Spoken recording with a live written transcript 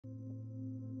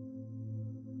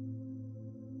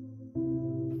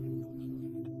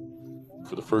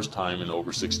for the first time in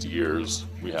over 60 years,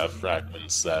 we have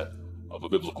fragments of a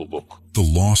biblical book. The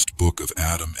lost book of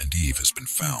Adam and Eve has been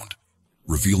found,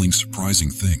 revealing surprising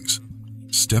things.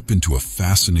 Step into a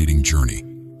fascinating journey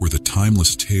where the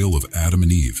timeless tale of Adam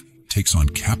and Eve takes on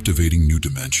captivating new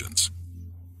dimensions.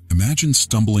 Imagine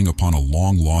stumbling upon a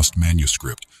long-lost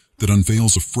manuscript that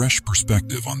unveils a fresh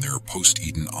perspective on their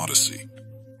post-Eden odyssey.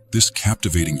 This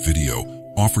captivating video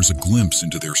offers a glimpse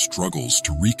into their struggles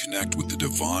to reconnect with the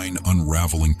divine,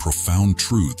 unraveling profound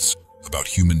truths about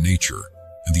human nature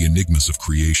and the enigmas of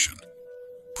creation.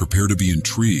 Prepare to be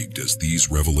intrigued as these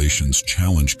revelations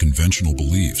challenge conventional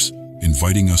beliefs,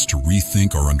 inviting us to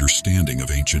rethink our understanding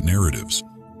of ancient narratives.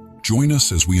 Join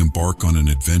us as we embark on an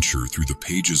adventure through the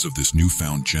pages of this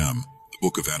newfound gem, the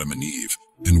Book of Adam and Eve,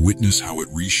 and witness how it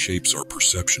reshapes our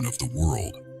perception of the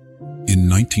world. In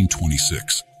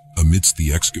 1926, amidst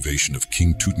the excavation of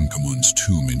King Tutankhamun's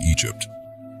tomb in Egypt,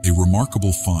 a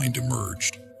remarkable find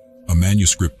emerged. A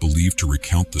manuscript believed to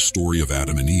recount the story of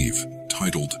Adam and Eve,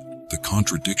 titled The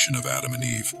Contradiction of Adam and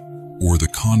Eve, or The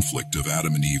Conflict of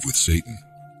Adam and Eve with Satan.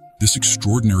 This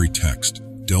extraordinary text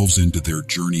delves into their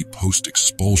journey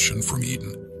post-expulsion from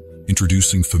Eden,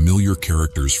 introducing familiar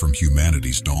characters from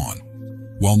humanity's dawn.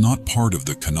 While not part of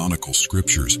the canonical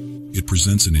scriptures, it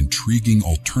presents an intriguing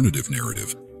alternative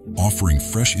narrative, offering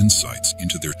fresh insights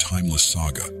into their timeless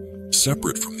saga,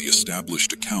 separate from the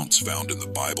established accounts found in the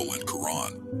Bible and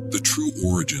Quran. The true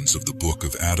origins of the Book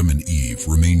of Adam and Eve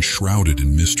remain shrouded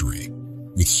in mystery,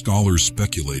 with scholars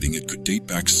speculating it could date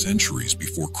back centuries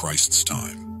before Christ's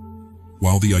time.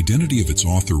 While the identity of its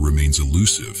author remains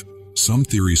elusive, some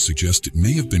theories suggest it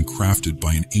may have been crafted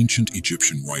by an ancient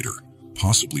Egyptian writer,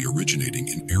 possibly originating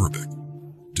in Arabic.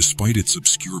 Despite its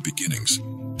obscure beginnings,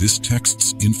 this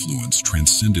text's influence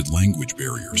transcended language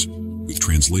barriers, with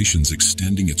translations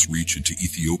extending its reach into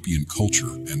Ethiopian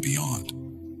culture and beyond.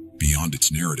 Beyond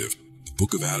its narrative, the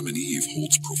Book of Adam and Eve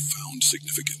holds profound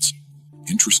significance.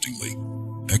 Interestingly,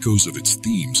 echoes of its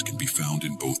themes can be found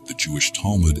in both the Jewish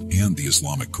Talmud and the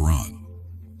Islamic Quran.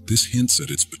 This hints at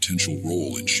its potential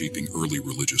role in shaping early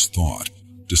religious thought,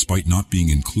 despite not being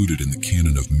included in the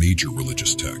canon of major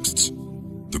religious texts.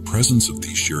 The presence of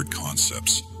these shared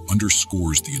concepts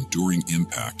underscores the enduring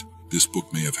impact this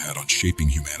book may have had on shaping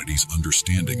humanity's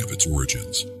understanding of its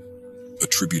origins.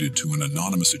 Attributed to an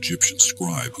anonymous Egyptian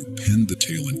scribe who penned the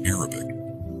tale in Arabic,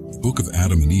 the Book of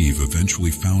Adam and Eve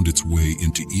eventually found its way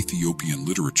into Ethiopian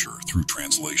literature through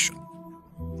translation.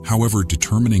 However,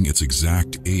 determining its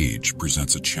exact age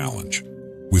presents a challenge,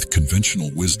 with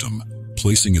conventional wisdom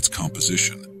placing its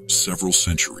composition several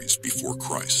centuries before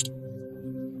Christ.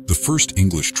 The first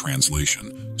English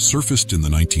translation surfaced in the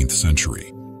 19th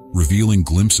century, revealing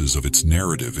glimpses of its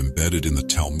narrative embedded in the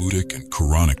Talmudic and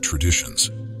Quranic traditions,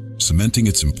 cementing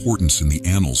its importance in the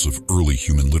annals of early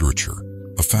human literature.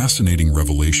 A fascinating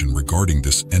revelation regarding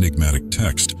this enigmatic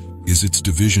text is its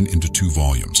division into two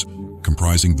volumes,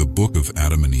 comprising the Book of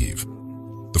Adam and Eve.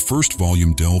 The first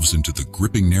volume delves into the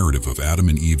gripping narrative of Adam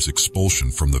and Eve's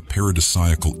expulsion from the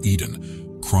paradisiacal Eden,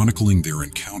 chronicling their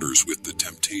encounters with the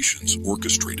temptations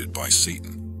orchestrated by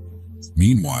Satan.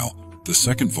 Meanwhile, the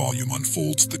second volume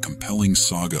unfolds the compelling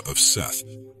saga of Seth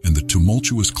and the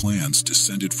tumultuous clans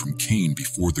descended from Cain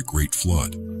before the Great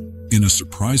Flood. In a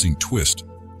surprising twist,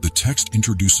 the text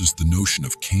introduces the notion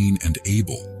of Cain and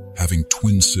Abel having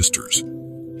twin sisters.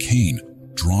 Cain,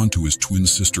 drawn to his twin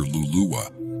sister Luluwa,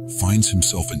 finds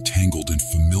himself entangled in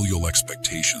familial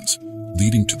expectations,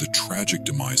 leading to the tragic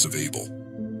demise of Abel.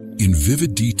 In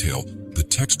vivid detail, the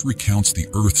text recounts the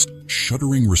earth's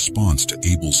shuddering response to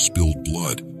Abel's spilled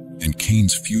blood and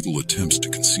Cain's futile attempts to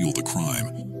conceal the crime,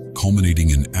 culminating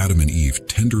in Adam and Eve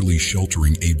tenderly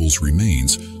sheltering Abel's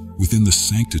remains within the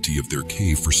sanctity of their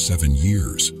cave for 7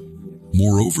 years.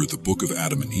 Moreover, the Book of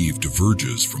Adam and Eve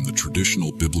diverges from the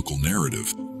traditional biblical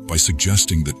narrative by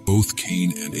suggesting that both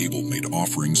Cain and Abel made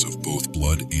offerings of both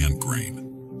blood and grain.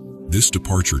 This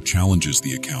departure challenges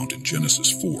the account in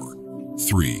Genesis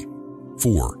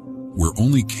 4:3-4, where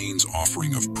only Cain's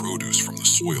offering of produce from the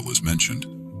soil is mentioned,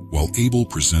 while Abel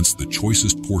presents the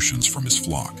choicest portions from his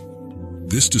flock.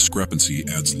 This discrepancy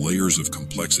adds layers of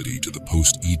complexity to the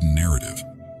post-Eden narrative,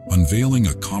 unveiling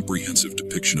a comprehensive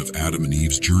depiction of Adam and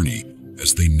Eve's journey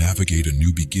as they navigate a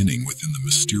new beginning within the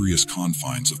mysterious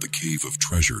confines of the Cave of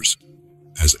Treasures.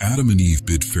 As Adam and Eve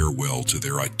bid farewell to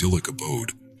their idyllic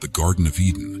abode, the Garden of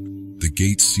Eden, the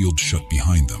gates sealed shut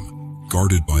behind them,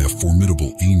 guarded by a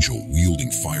formidable angel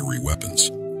wielding fiery weapons.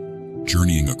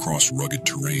 Journeying across rugged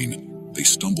terrain, they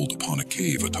stumbled upon a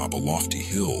cave atop a lofty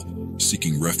hill,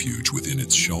 seeking refuge within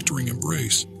its sheltering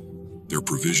embrace. Their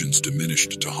provisions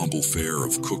diminished to humble fare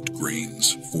of cooked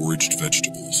grains, foraged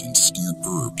vegetables, and scant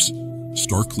herbs.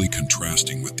 starkly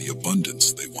contrasting with the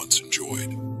abundance they once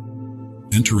enjoyed.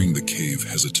 Entering the cave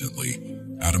hesitantly,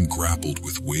 Adam grappled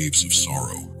with waves of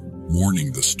sorrow,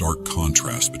 mourning the stark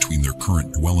contrast between their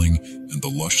current dwelling and the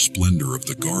lush splendor of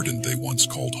the garden they once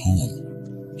called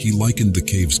home. He likened the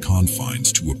cave's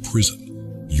confines to a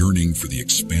prison, yearning for the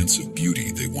expansive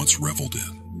beauty they once reveled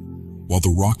in. While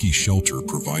the rocky shelter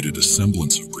provided a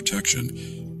semblance of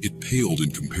protection, it paled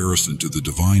in comparison to the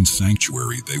divine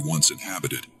sanctuary they once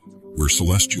inhabited, where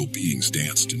celestial beings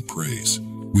danced in praise.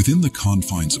 Within the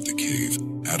confines of the cave,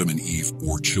 Adam and Eve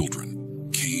bore children,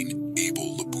 Cain,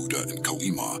 Abel, Labuda, and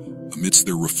Kalima, amidst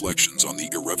their reflections on the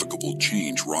irrevocable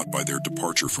change wrought by their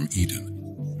departure from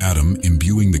Eden. Adam,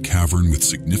 imbuing the cavern with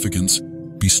significance,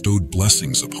 bestowed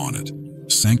blessings upon it,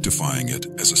 sanctifying it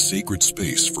as a sacred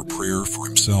space for prayer for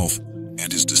himself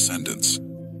and his descendants.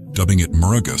 Dubbing it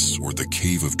Muragas, or the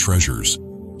Cave of Treasures,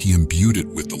 he imbued it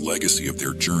with the legacy of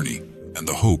their journey and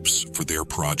the hopes for their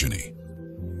progeny.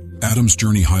 Adam's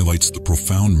journey highlights the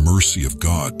profound mercy of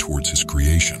God towards his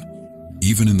creation,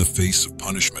 even in the face of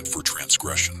punishment for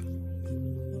transgression.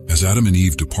 As Adam and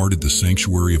Eve departed the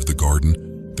sanctuary of the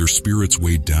garden, their spirits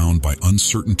weighed down by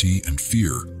uncertainty and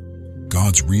fear,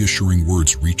 God's reassuring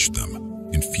words reached them,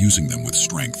 infusing them with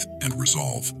strength and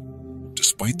resolve.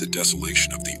 Despite the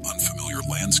desolation of the unfamiliar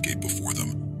landscape before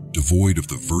them, devoid of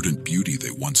the verdant beauty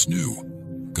they once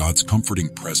knew, God's comforting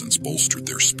presence bolstered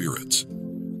their spirits.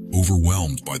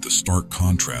 Overwhelmed by the stark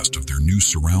contrast of their new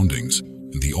surroundings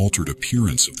and the altered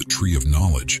appearance of the tree of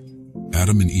knowledge,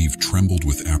 Adam and Eve trembled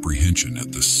with apprehension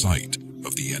at the sight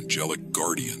of the angelic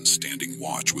guardian standing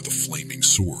watch with a flaming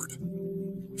sword.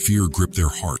 Fear gripped their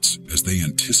hearts as they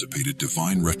anticipated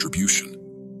divine retribution.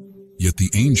 Yet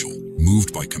the angel,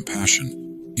 moved by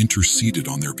compassion, interceded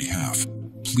on their behalf,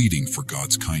 pleading for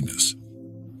God's kindness.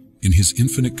 In his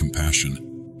infinite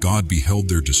compassion, God beheld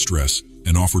their distress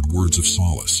and offered words of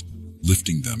solace,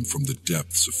 lifting them from the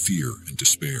depths of fear and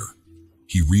despair.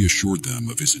 He reassured them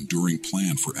of his enduring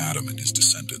plan for Adam and his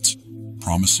descendants,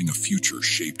 promising a future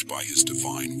shaped by his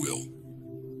divine will.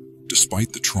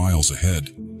 Despite the trials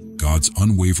ahead, God's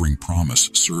unwavering promise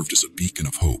served as a beacon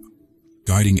of hope,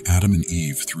 guiding Adam and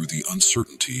Eve through the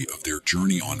uncertainty of their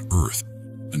journey on earth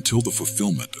until the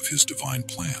fulfillment of his divine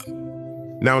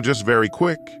plan. Now, just very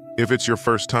quick, if it's your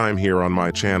first time here on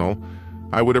my channel,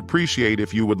 I would appreciate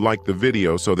if you would like the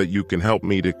video so that you can help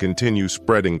me to continue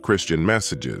spreading Christian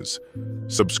messages.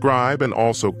 Subscribe and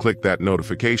also click that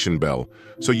notification bell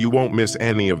so you won't miss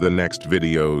any of the next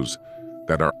videos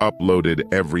that are uploaded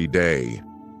every day.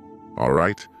 All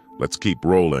right, let's keep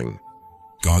rolling.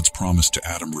 God's promise to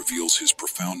Adam reveals his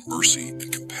profound mercy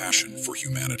and compassion for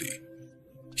humanity.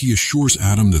 He assures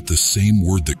Adam that the same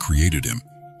word that created him,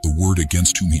 the word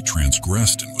against whom he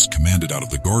transgressed and was commanded out of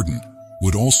the garden,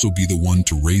 would also be the one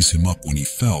to raise him up when he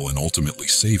fell and ultimately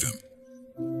save him.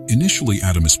 Initially,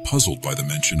 Adam is puzzled by the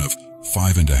mention of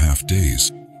 5.5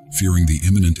 days, fearing the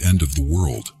imminent end of the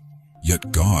world.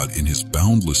 Yet God, in his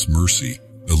boundless mercy,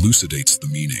 elucidates the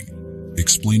meaning,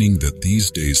 explaining that these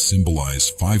days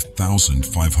symbolize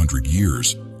 5,500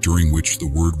 years, during which the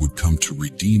word would come to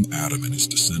redeem Adam and his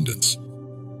descendants.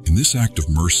 In this act of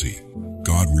mercy,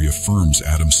 God reaffirms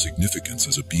Adam's significance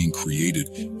as a being created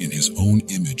in his own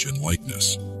image and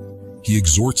likeness. He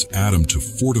exhorts Adam to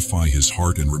fortify his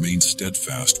heart and remain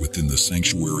steadfast within the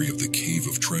sanctuary of the Cave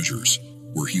of Treasures,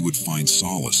 where he would find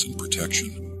solace and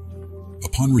protection.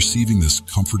 Upon receiving this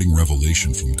comforting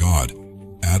revelation from God,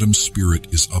 Adam's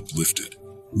spirit is uplifted,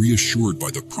 reassured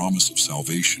by the promise of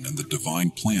salvation and the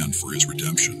divine plan for his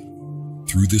redemption.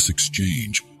 Through this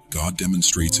exchange, God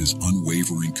demonstrates his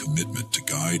unwavering commitment to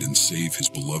guide and save his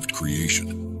beloved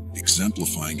creation,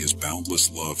 exemplifying his boundless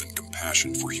love and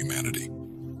compassion for humanity.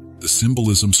 The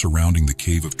symbolism surrounding the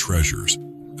Cave of Treasures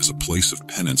as a place of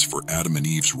penance for Adam and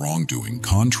Eve's wrongdoing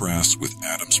contrasts with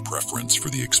Adam's preference for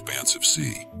the expansive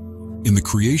sea. In the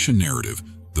creation narrative,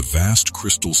 the vast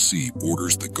crystal sea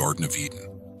borders the Garden of Eden,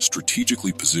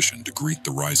 strategically positioned to greet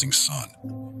the rising sun.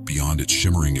 Beyond its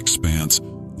shimmering expanse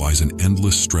lies an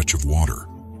endless stretch of water,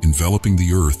 enveloping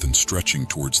the earth and stretching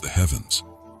towards the heavens.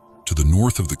 To the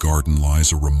north of the garden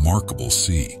lies a remarkable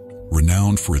sea,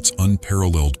 renowned for its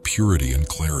unparalleled purity and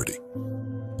clarity.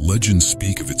 Legends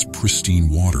speak of its pristine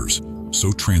waters,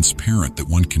 so transparent that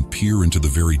one can peer into the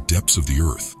very depths of the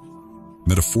earth.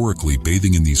 Metaphorically,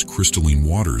 bathing in these crystalline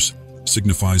waters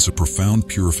signifies a profound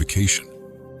purification,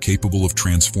 capable of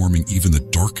transforming even the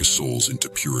darkest souls into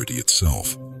purity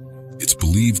itself. It's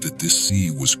believed that this sea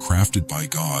was crafted by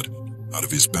God out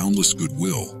of his boundless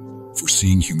goodwill,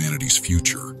 foreseeing humanity's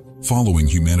future. Following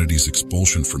humanity's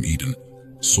expulsion from Eden,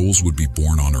 souls would be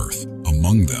born on earth,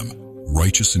 among them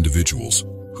righteous individuals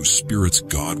whose spirits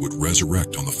God would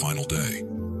resurrect on the final day.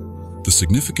 The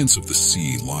significance of the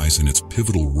sea lies in its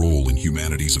pivotal role in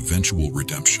humanity's eventual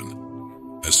redemption.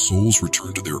 As souls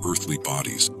return to their earthly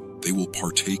bodies, they will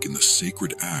partake in the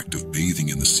sacred act of bathing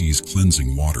in the sea's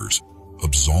cleansing waters,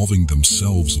 absolving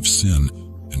themselves of sin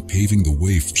and paving the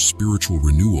way for spiritual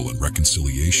renewal and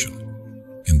reconciliation.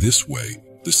 In this way,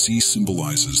 the sea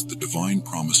symbolizes the divine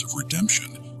promise of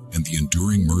redemption and the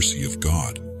enduring mercy of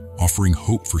God, offering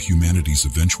hope for humanity's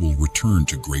eventual return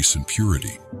to grace and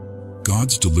purity.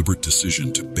 God's deliberate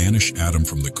decision to banish Adam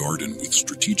from the garden with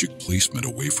strategic placement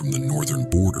away from the northern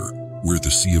border, where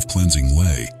the Sea of Cleansing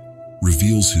lay,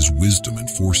 reveals his wisdom and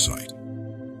foresight.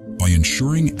 By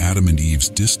ensuring Adam and Eve's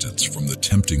distance from the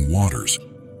tempting waters,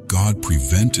 God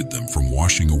prevented them from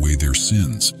washing away their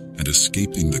sins and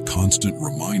escaping the constant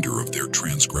reminder of their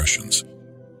transgressions.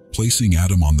 Placing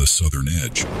Adam on the southern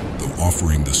edge, though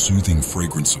offering the soothing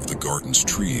fragrance of the garden's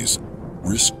trees,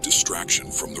 risked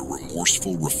distraction from the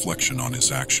remorseful reflection on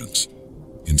his actions.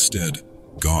 Instead,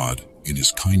 God, in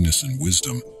his kindness and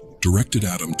wisdom, directed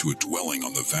Adam to a dwelling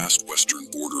on the vast western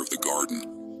border of the garden,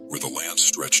 where the land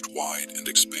stretched wide and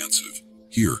expansive.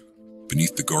 Here,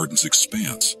 beneath the garden's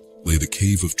expanse, lay the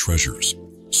cave of treasures,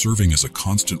 serving as a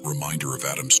constant reminder of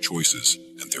Adam's choices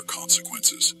and their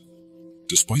consequences.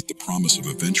 Despite the promise of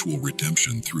eventual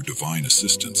redemption through divine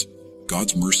assistance,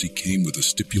 God's mercy came with a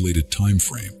stipulated time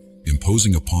frame,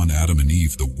 imposing upon Adam and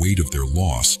Eve the weight of their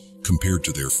loss compared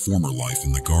to their former life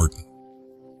in the garden.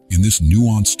 In this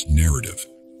nuanced narrative,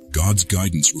 God's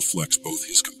guidance reflects both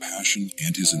his compassion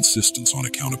and his insistence on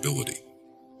accountability.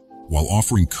 While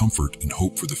offering comfort and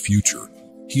hope for the future,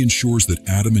 he ensures that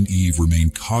Adam and Eve remain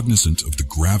cognizant of the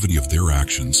gravity of their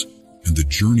actions and the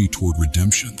journey toward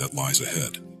redemption that lies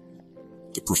ahead.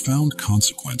 The profound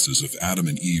consequences of Adam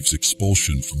and Eve's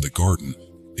expulsion from the garden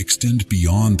extend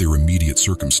beyond their immediate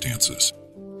circumstances,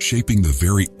 shaping the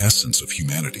very essence of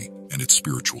humanity and its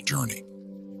spiritual journey.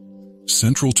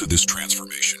 Central to this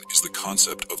transformation is the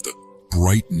concept of the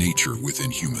bright nature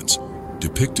within humans,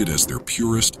 depicted as their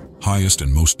purest, highest,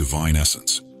 and most divine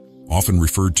essence. Often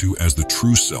referred to as the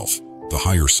true self, the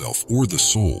higher self, or the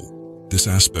soul, this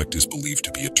aspect is believed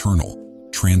to be eternal,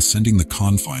 transcending the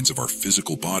confines of our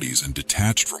physical bodies and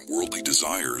detached from worldly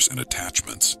desires and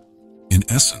attachments. In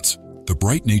essence, the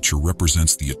bright nature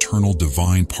represents the eternal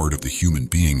divine part of the human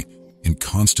being in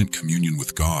constant communion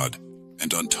with God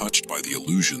and untouched by the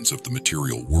illusions of the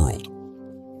material world.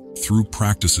 Through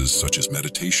practices such as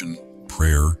meditation,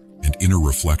 prayer, and inner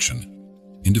reflection,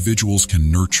 individuals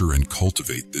can nurture and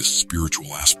cultivate this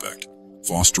spiritual aspect,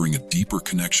 fostering a deeper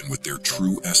connection with their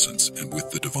true essence and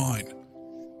with the divine.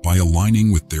 By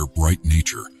aligning with their bright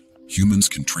nature, humans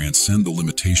can transcend the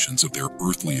limitations of their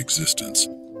earthly existence,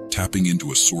 tapping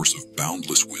into a source of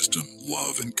boundless wisdom,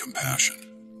 love, and compassion.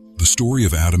 The story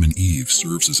of Adam and Eve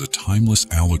serves as a timeless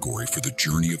allegory for the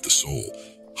journey of the soul,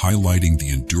 highlighting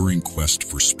the enduring quest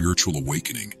for spiritual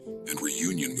awakening and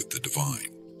reunion with the divine.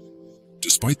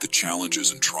 Despite the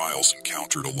challenges and trials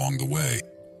encountered along the way,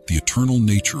 the eternal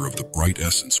nature of the bright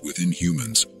essence within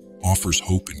humans offers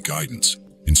hope and guidance,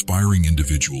 inspiring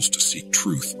individuals to seek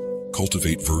truth,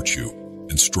 cultivate virtue,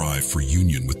 and strive for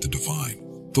union with the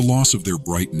divine. The loss of their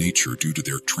bright nature due to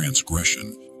their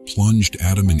transgression plunged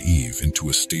Adam and Eve into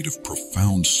a state of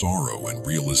profound sorrow and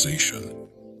realization.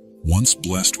 Once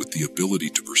blessed with the ability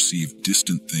to perceive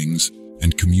distant things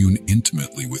and commune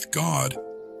intimately with God,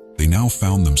 they now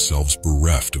found themselves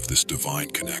bereft of this divine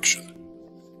connection.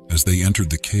 As they entered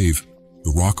the cave,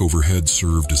 the rock overhead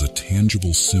served as a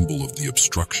tangible symbol of the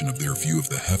obstruction of their view of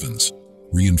the heavens,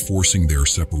 reinforcing their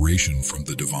separation from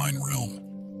the divine realm.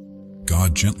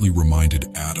 God gently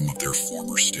reminded Adam of their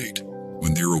former state,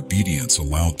 when their obedience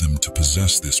allowed them to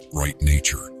possess this bright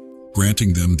nature,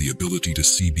 granting them the ability to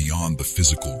see beyond the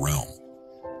physical realm.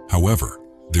 However,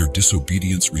 their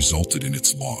disobedience resulted in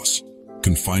its loss,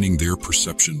 confining their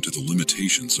perception to the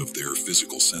limitations of their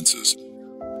physical senses.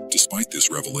 Despite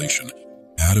this revelation,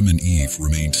 Adam and Eve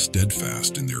remained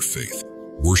steadfast in their faith,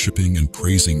 worshiping and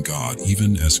praising God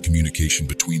even as communication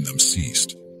between them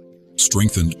ceased.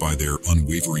 Strengthened by their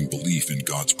unwavering belief in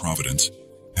God's providence,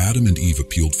 Adam and Eve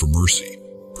appealed for mercy,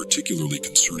 particularly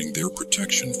concerning their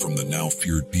protection from the now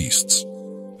feared beasts.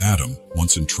 Adam,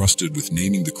 once entrusted with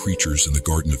naming the creatures in the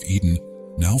Garden of Eden,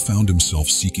 now found himself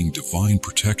seeking divine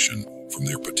protection from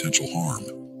their potential harm.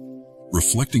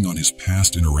 Reflecting on his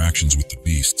past interactions with the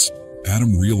beasts,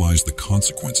 Adam realized the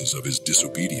consequences of his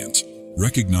disobedience,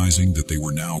 recognizing that they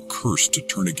were now cursed to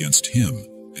turn against him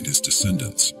and his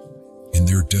descendants. In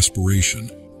their desperation,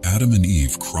 Adam and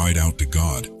Eve cried out to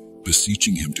God,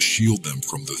 beseeching him to shield them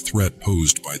from the threat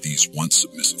posed by these once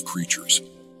submissive creatures.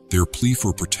 Their plea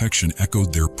for protection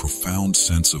echoed their profound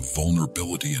sense of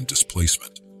vulnerability and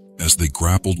displacement as they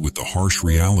grappled with the harsh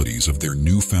realities of their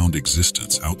newfound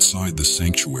existence outside the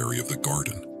sanctuary of the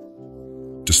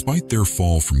garden. Despite their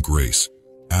fall from grace,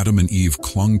 Adam and Eve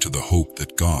clung to the hope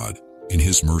that God, in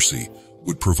His mercy,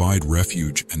 would provide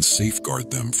refuge and safeguard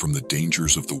them from the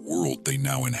dangers of the world they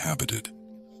now inhabited.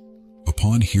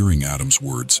 Upon hearing Adam's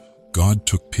words, God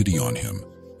took pity on him,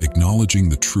 acknowledging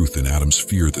the truth in Adam's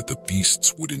fear that the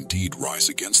beasts would indeed rise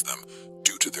against them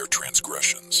due to their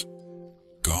transgressions.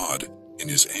 God, in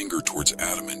His anger towards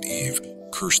Adam and Eve,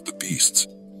 cursed the beasts,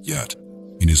 yet,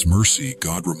 in His mercy,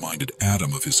 God reminded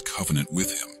Adam of His covenant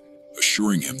with him,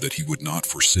 assuring him that He would not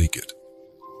forsake it.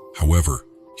 However,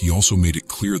 He also made it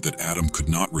clear that Adam could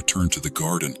not return to the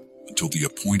garden until the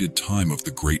appointed time of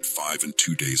the great 5 and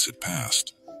 2 days had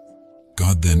passed.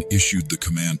 God then issued the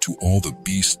command to all the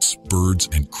beasts, birds,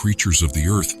 and creatures of the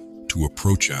earth to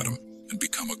approach Adam and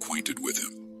become acquainted with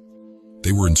him.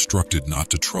 They were instructed not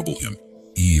to trouble him,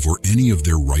 Eve, or any of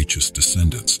their righteous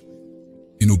descendants.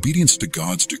 In obedience to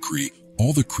God's decree,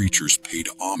 all the creatures paid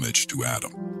homage to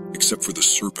Adam, except for the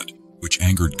serpent, which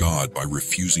angered God by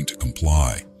refusing to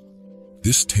comply.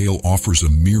 This tale offers a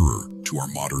mirror to our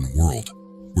modern world,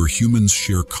 where humans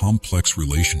share complex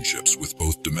relationships with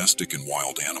both domestic and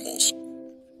wild animals.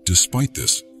 Despite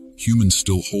this, humans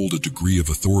still hold a degree of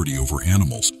authority over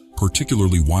animals,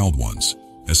 particularly wild ones,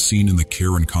 as seen in the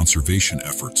care and conservation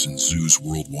efforts in zoos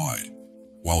worldwide.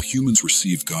 While humans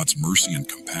receive God's mercy and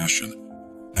compassion,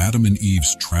 Adam and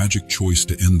Eve's tragic choice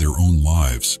to end their own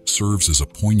lives serves as a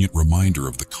poignant reminder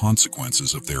of the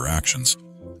consequences of their actions,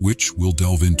 which we'll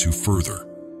delve into further.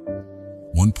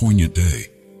 One poignant day,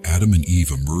 Adam and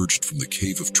Eve emerged from the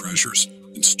cave of treasures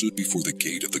and stood before the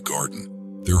gate of the garden,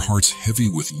 their hearts heavy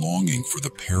with longing for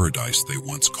the paradise they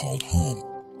once called home.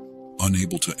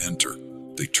 Unable to enter,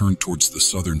 they turned towards the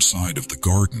southern side of the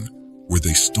garden, where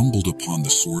they stumbled upon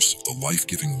the source of the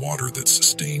life-giving water that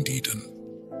sustained Eden.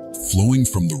 Flowing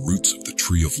from the roots of the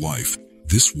tree of life,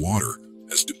 this water,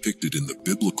 as depicted in the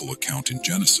biblical account in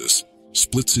Genesis,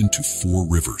 splits into 4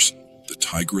 rivers: the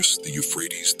Tigris, the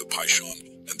Euphrates, the Pishon,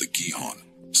 and the Gihon,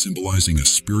 symbolizing a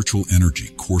spiritual energy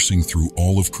coursing through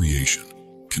all of creation,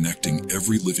 connecting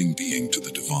every living being to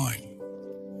the divine.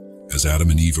 As Adam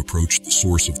and Eve approached the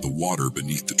source of the water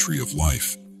beneath the tree of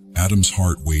life, Adam's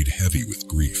heart weighed heavy with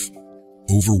grief.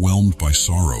 Overwhelmed by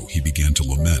sorrow, he began to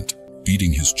lament,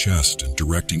 beating his chest and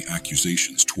directing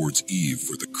accusations towards Eve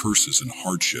for the curses and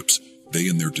hardships they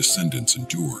and their descendants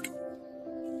endured.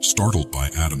 Startled by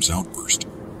Adam's outburst,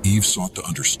 Eve sought to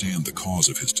understand the cause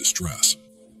of his distress.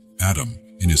 Adam,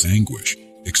 in his anguish,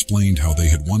 explained how they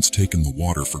had once taken the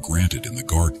water for granted in the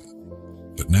garden.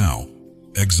 But now,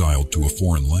 exiled to a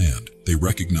foreign land, they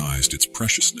recognized its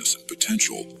preciousness and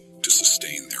potential to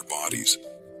sustain their bodies.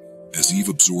 As Eve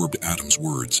absorbed Adam's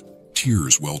words,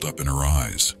 tears welled up in her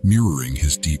eyes, mirroring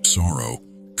his deep sorrow.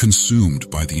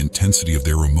 Consumed by the intensity of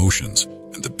their emotions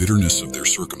and the bitterness of their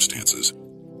circumstances,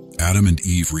 Adam and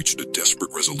Eve reached a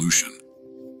desperate resolution.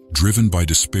 Driven by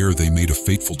despair, they made a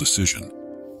fateful decision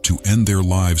to end their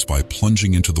lives by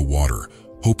plunging into the water,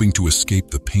 hoping to escape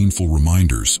the painful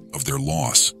reminders of their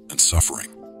loss and suffering.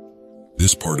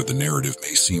 This part of the narrative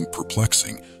may seem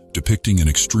perplexing, depicting an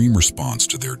extreme response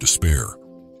to their despair.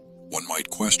 One might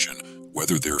question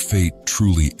whether their fate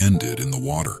truly ended in the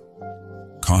water.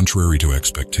 Contrary to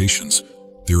expectations,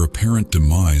 their apparent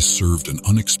demise served an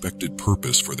unexpected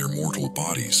purpose for their mortal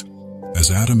bodies. As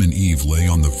Adam and Eve lay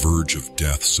on the verge of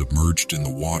death submerged in the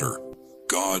water,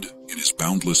 God, in His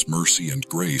boundless mercy and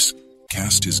grace,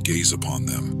 cast His gaze upon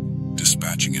them,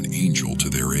 dispatching an angel to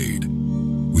their aid.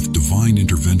 With divine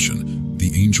intervention,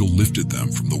 the angel lifted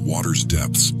them from the water's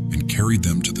depths and carried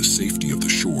them to the safety of the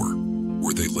shore,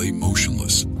 where they lay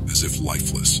motionless, as if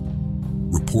lifeless.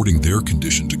 Reporting their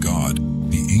condition to God,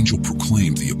 the angel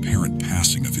proclaimed the apparent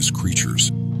passing of his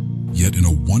creatures. Yet in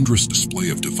a wondrous display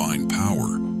of divine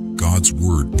power, God's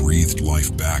word breathed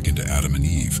life back into Adam and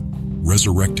Eve,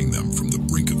 resurrecting them from the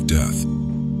brink of death.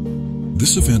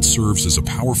 This event serves as a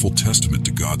powerful testament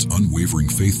to God's unwavering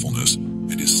faithfulness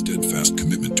and His steadfast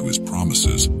commitment to His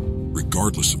promises,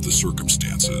 regardless of the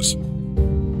circumstances.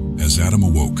 As Adam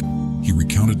awoke, he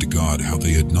recounted to God how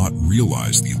they had not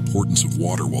realized the importance of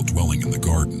water while dwelling in the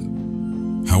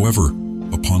garden. However,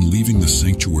 upon leaving the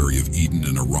sanctuary of Eden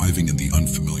and arriving in the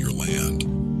unfamiliar land,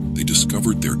 they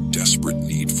discovered their desperate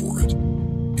need for it.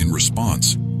 In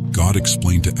response, God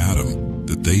explained to Adam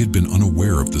that they had been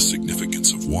unaware of the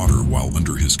significance of water while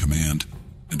under His command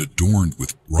and adorned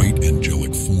with bright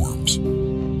angelic forms.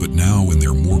 But now, in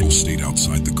their mortal state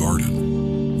outside the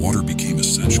garden, water became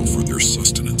essential for their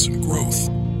sustenance and growth,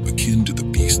 akin to the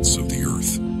beasts of the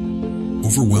earth.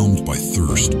 Overwhelmed by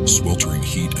thirst, sweltering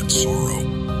heat, and sorrow,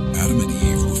 Adam and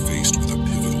Eve were faced with a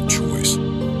pivotal choice.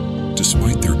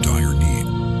 Despite their dire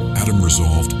need, Adam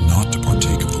resolved not to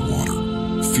partake of the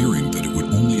water, fearing that it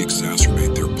would only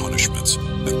exacerbate their punishments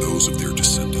and those of their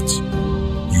descendants.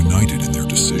 United in their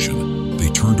decision, they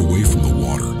turned away from the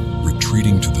water,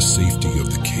 retreating to the safety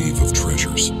of the cave of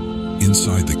treasures.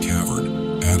 Inside the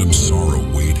cavern, Adam's sorrow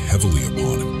weighed heavily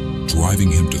upon him, driving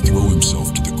him to throw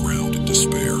himself to the ground in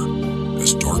despair.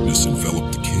 As darkness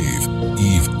enveloped the cave,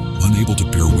 Eve, unable to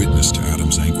bear witness to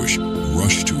Adam's anguish,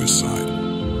 rushed to his side.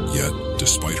 Yet,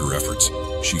 despite her efforts,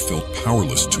 she felt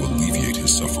powerless to alleviate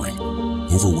his suffering.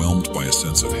 Overwhelmed by a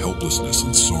sense of helplessness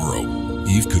and sorrow,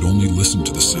 Eve could only listen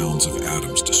to the sounds of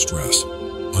Adam's distress,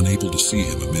 unable to see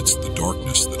him amidst the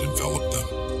darkness that enveloped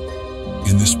them.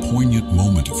 In this poignant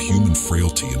moment of human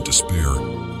frailty and despair,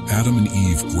 Adam and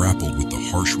Eve grappled with the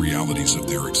harsh realities of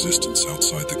their existence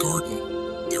outside the garden,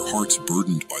 their hearts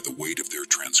burdened by the weight of their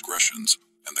transgressions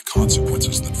and the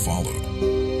consequences that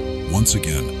followed. Once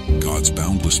again, God's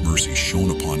boundless mercy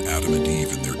shone upon Adam and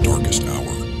Eve in their darkest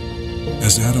hour.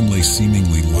 As Adam lay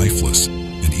seemingly lifeless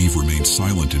and Eve remained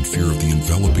silent in fear of the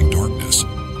enveloping darkness,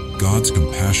 God's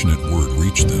compassionate word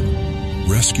reached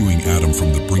them, rescuing Adam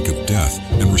from the brink of death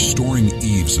and restoring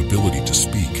Eve's ability to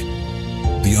speak.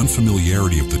 The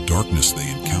unfamiliarity of the darkness they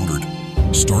encountered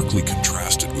starkly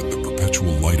contrasted with the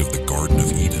perpetual light of the Garden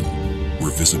of Eden,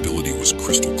 where visibility was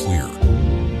crystal clear.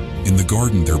 In the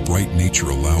garden, their bright nature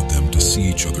allowed them to see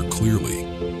each other clearly,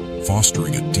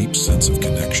 fostering a deep sense of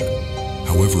connection.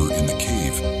 However, in the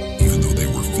cave, even though they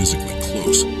were physically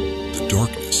close, the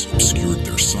darkness obscured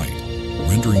their sight,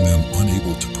 rendering them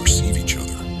unable to perceive each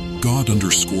other. God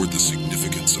underscored the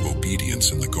significance of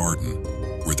obedience in the garden,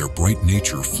 where their bright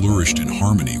nature flourished in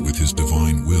harmony with his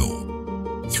divine will.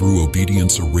 Through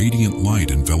obedience, a radiant light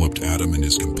enveloped Adam and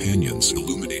his companions,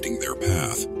 illuminating their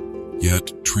path.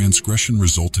 Yet, transgression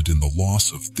resulted in the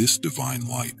loss of this divine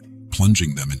light,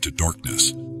 plunging them into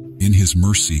darkness. In his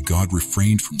mercy, God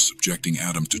refrained from subjecting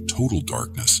Adam to total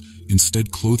darkness,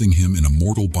 instead clothing him in a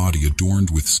mortal body adorned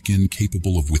with skin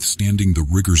capable of withstanding the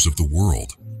rigors of the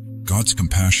world. God's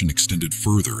compassion extended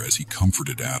further as he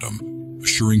comforted Adam,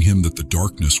 assuring him that the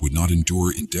darkness would not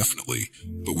endure indefinitely,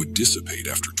 but would dissipate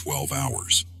after 12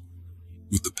 hours.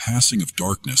 With the passing of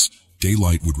darkness,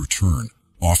 daylight would return,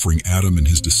 offering Adam and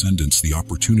his descendants the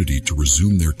opportunity to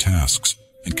resume their tasks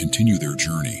and continue their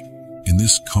journey. In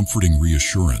this comforting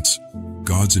reassurance,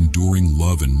 God's enduring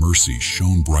love and mercy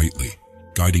shone brightly,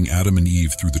 guiding Adam and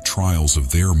Eve through the trials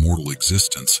of their mortal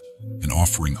existence and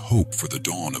offering hope for the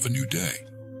dawn of a new day.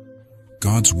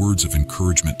 God's words of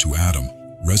encouragement to Adam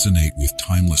resonate with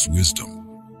timeless wisdom,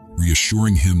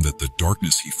 reassuring him that the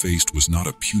darkness he faced was not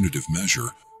a punitive measure,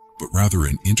 but rather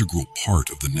an integral part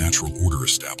of the natural order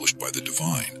established by the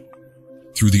divine.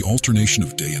 Through the alternation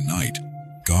of day and night,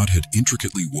 God had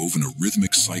intricately woven a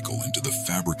rhythmic cycle into the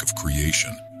fabric of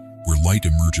creation, where light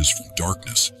emerges from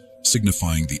darkness,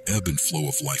 signifying the ebb and flow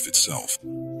of life itself.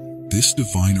 This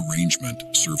divine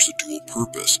arrangement serves a dual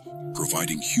purpose,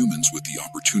 providing humans with the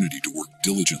opportunity to work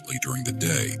diligently during the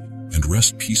day and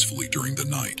rest peacefully during the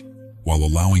night, while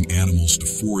allowing animals to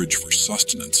forage for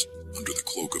sustenance under the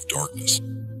cloak of darkness.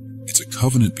 It's a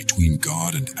covenant between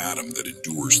God and Adam that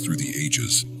endures through the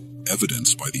ages,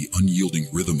 evidenced by the unyielding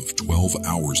rhythm of 12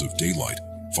 hours of daylight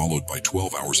followed by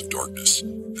 12 hours of darkness,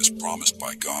 as promised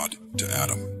by God to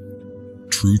Adam.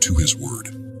 True to his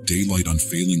word, daylight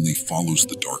unfailingly follows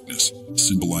the darkness,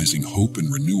 symbolizing hope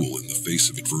and renewal in the face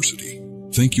of adversity.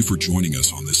 Thank you for joining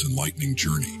us on this enlightening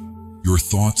journey. Your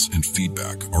thoughts and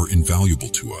feedback are invaluable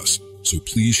to us, so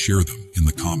please share them in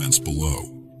the comments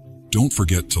below. Don't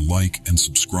forget to like and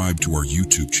subscribe to our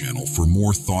YouTube channel for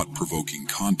more thought-provoking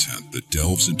content that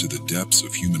delves into the depths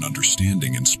of human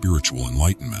understanding and spiritual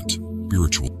enlightenment.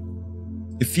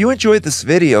 If you enjoyed this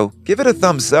video, give it a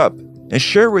thumbs up and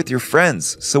share with your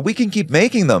friends so we can keep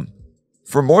making them.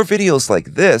 For more videos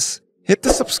like this, hit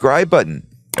the subscribe button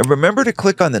and remember to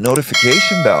click on the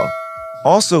notification bell.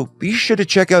 Also, be sure to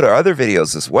check out our other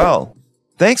videos as well.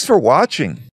 Thanks for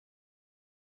watching.